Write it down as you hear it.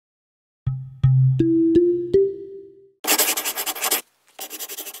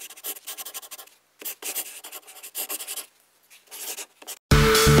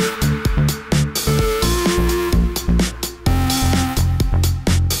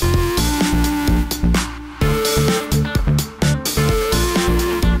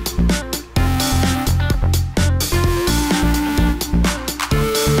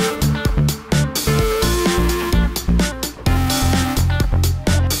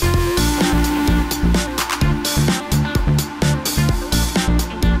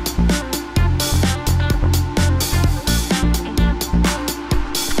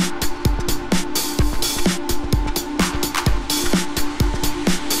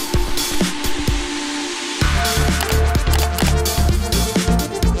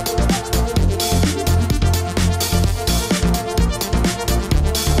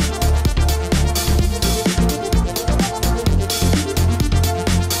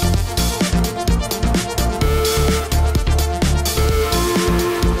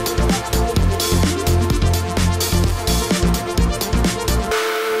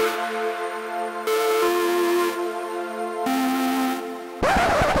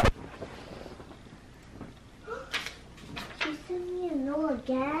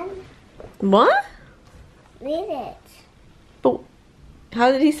What? Read it. But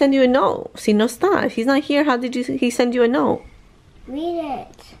how did he send you a note? Si no está. If he's not here, how did he send you a note? Read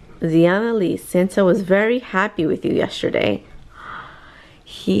it. Ziana Lee, Santa was very happy with you yesterday.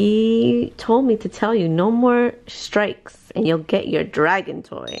 He told me to tell you no more strikes and you'll get your dragon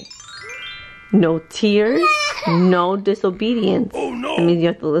toy. No tears, no disobedience. Oh no! That means you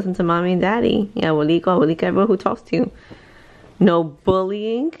have to listen to mommy and daddy. Yeah, abuelito, everyone who talks to you. No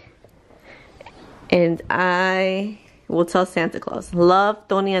bullying. And I will tell Santa Claus. Love,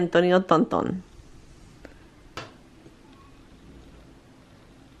 Tony Antonio Tonton.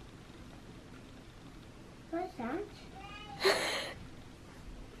 What's that?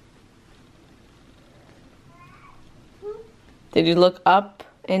 Did you look up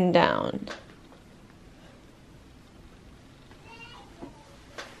and down?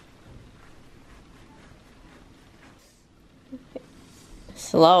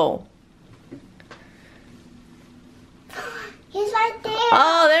 Slow. He's right there.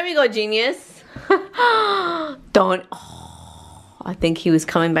 Oh, there we go, genius. Don't. Oh, I think he was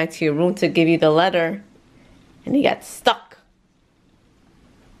coming back to your room to give you the letter. And he got stuck.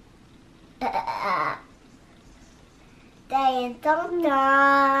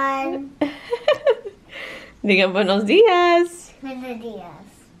 Diga buenos días. Buenos días.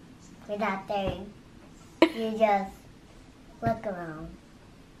 Without saying. You just look around.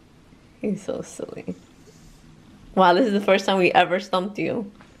 He's so silly. Wow, this is the first time we ever stumped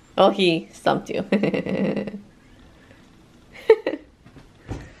you. Oh, he stumped you.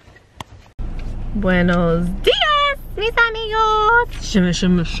 Buenos días, mis amigos. Shimmy,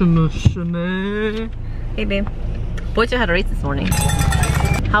 shimmy, shimmy, shimmy. Hey, babe. Boytoy had a race this morning.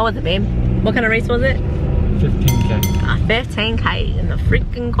 How was it, babe? What kind of race was it? 15K. 15K in the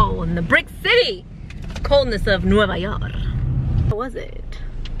freaking cold, in the brick city coldness of Nueva York. How was it?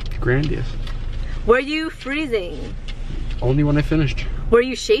 Grandiose. Were you freezing? Only when I finished. Were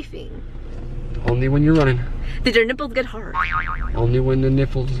you chafing? Only when you're running. Did your nipples get hard? Only when the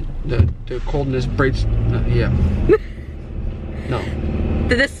nipples, the coldness breaks. Yeah. No.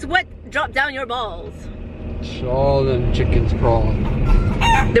 Did the sweat drop down your balls? All them chickens crawling.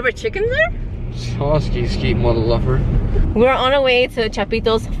 There were chickens there? Husky ski mother lover. We're on our way to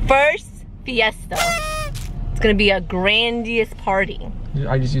Chapito's first fiesta. It's gonna be a grandiose party.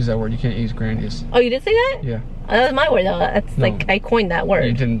 I just use that word. You can't use grandiose. Oh, you did say that? Yeah. Oh, that was my word though. That's No. like I coined that word.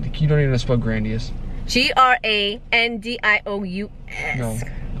 You didn't. You don't even spell grandiose. Grandious. No.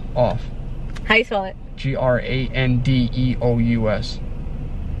 Off. How you spell it? Grandeous.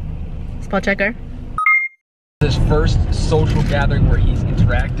 Spell checker. This first social gathering where he's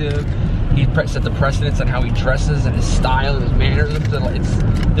interactive, he set the precedence on how he dresses and his style and his mannerisms.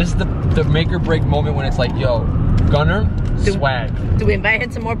 This is the make or break moment when it's like, yo, Gunner, swag. Do we invite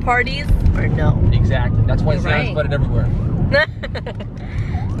him to more parties or no? Exactly. That's why You're Ziana's right. butted everywhere.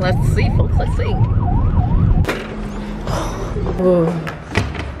 Let's see, folks. Let's see.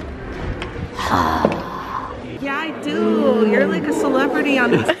 Yeah, I do. You're like a celebrity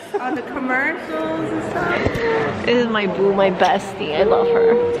on the commercials and stuff. This is my boo, my bestie. I love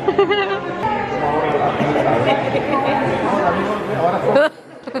her.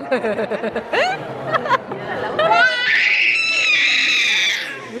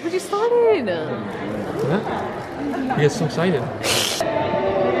 Look what you started. Yeah. He gets so excited.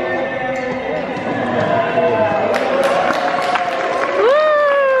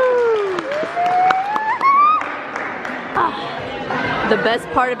 The best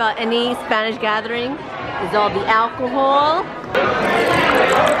part about any Spanish gathering is all the alcohol,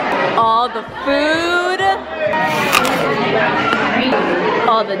 all the food,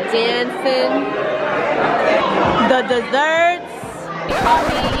 all the dancing, the desserts. He caught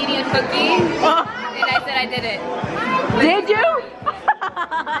me eating a cookie, and I said I did it. Did you?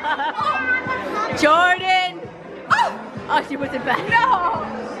 Jordan! Oh, she puts it back. No!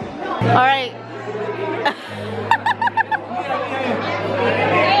 All right.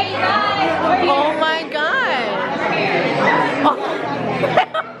 Hey guys! Oh my God. Oh.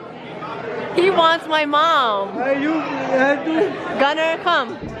 He wants my mom. Gunner,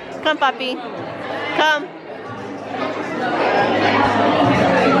 come. Come, papi. Come.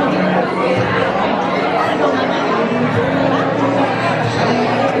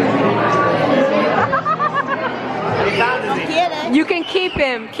 You can keep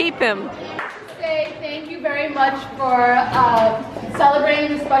him. Keep him. Say thank you very much for celebrating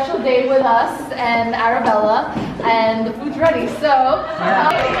this special day with us and Arabella, and the food's ready, so.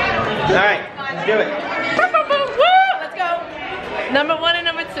 Alright, let's do it. Let's go. Number 1 and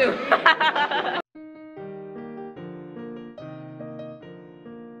number 2.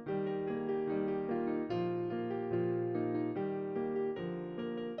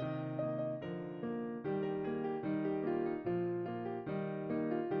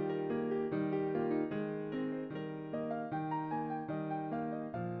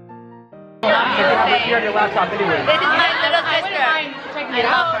 see on your laptop anyway. This is my little I wouldn't mind sister. checking I it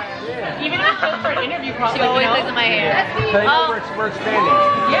love out. her. Even if it's just for an interview process. She always looks at my hair. Tell you Oh. we're expanding.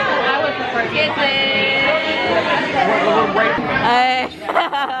 Yeah, I would prefer to. Kisses. We're waiting. Hey.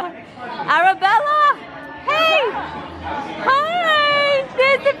 Arabella! Hey! Hi!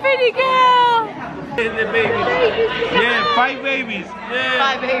 There's the pretty girl! The babies. Yeah, 5 babies. Yeah.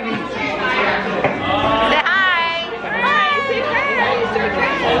 5 babies. Say hi. Hi, say hi.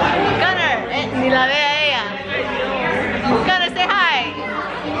 Gunner. Ni la ve a ella. Gunner, say hi.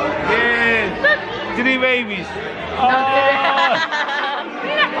 Yeah. 3 babies. Oh.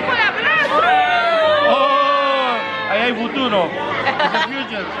 Mira cómo la abrazo. Oh. Ahí hay futuro. It's the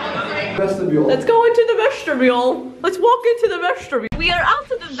future. Vestibule. Let's go into the vestibule. Let's walk into the vestibule. We are out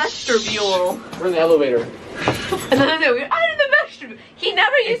of the vestibule. We're in the elevator. We're out of the vestibule. He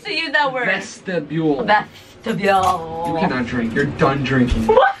never used to use that word. Vestibule. Vestibule. You cannot drink. You're done drinking.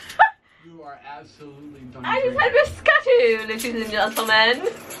 What? You are absolutely done I just drinking. had biscotto, ladies and gentlemen.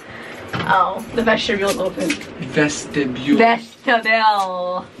 Oh, the vestibule's open. Vestibule.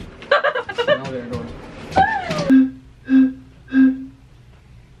 Vestibule. Elevator door.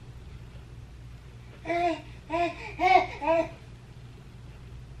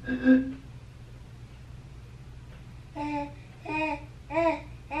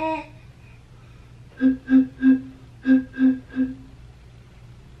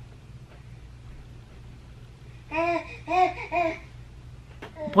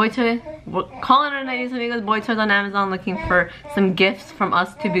 Boytoy, we're calling our ladies and amigos. Boytoy's on Amazon looking for some gifts from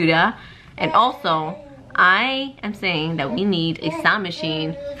us to Buddha. And also, I am saying that we need a sound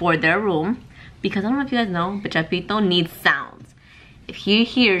machine for their room. Because I don't know if you guys know, but Chapito needs sounds. If he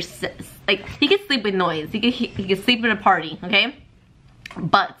hears, like, he can sleep with noise. He can sleep in a party, okay?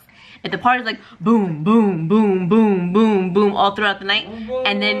 But if the party's like boom, boom, boom, boom, boom, boom all throughout the night,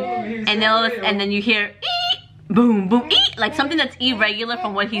 and then you hear boom, boom, like something that's irregular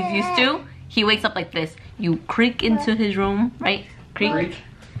from what he's used to, he wakes up like this. You creak into his room, right? Creak.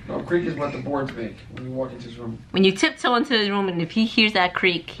 No, creak is what the boards make when you walk into his room. When you tiptoe into his room, and if he hears that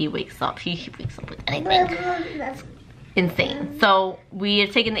creak, he wakes up. He wakes up with anything. Insane. So we are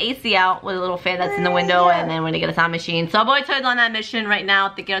taking the AC out with a little fan that's in the window, and then we're gonna get a sound machine. So Boytoy's on that mission right now.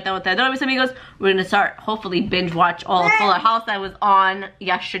 Te quiero tanto, te adoro, mis amigos. We're gonna start, hopefully, binge watch all of Fuller House that was on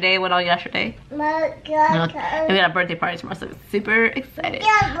yesterday. What all yesterday? And we got a birthday party tomorrow, so I'm super excited.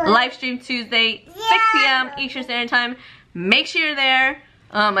 Live stream Tuesday, 6 p.m. Eastern Standard Time. Make sure you're there.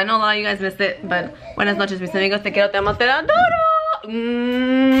 I know a lot of you guys missed it, but buenas noches, mis amigos. Te quiero, te amo, te adoro.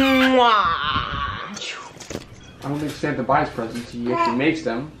 Mwah. I don't think Santa buys presents, he actually makes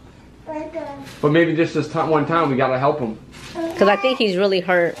them. But maybe just this one time we gotta help him. Because I think he's really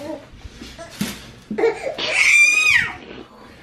hurt.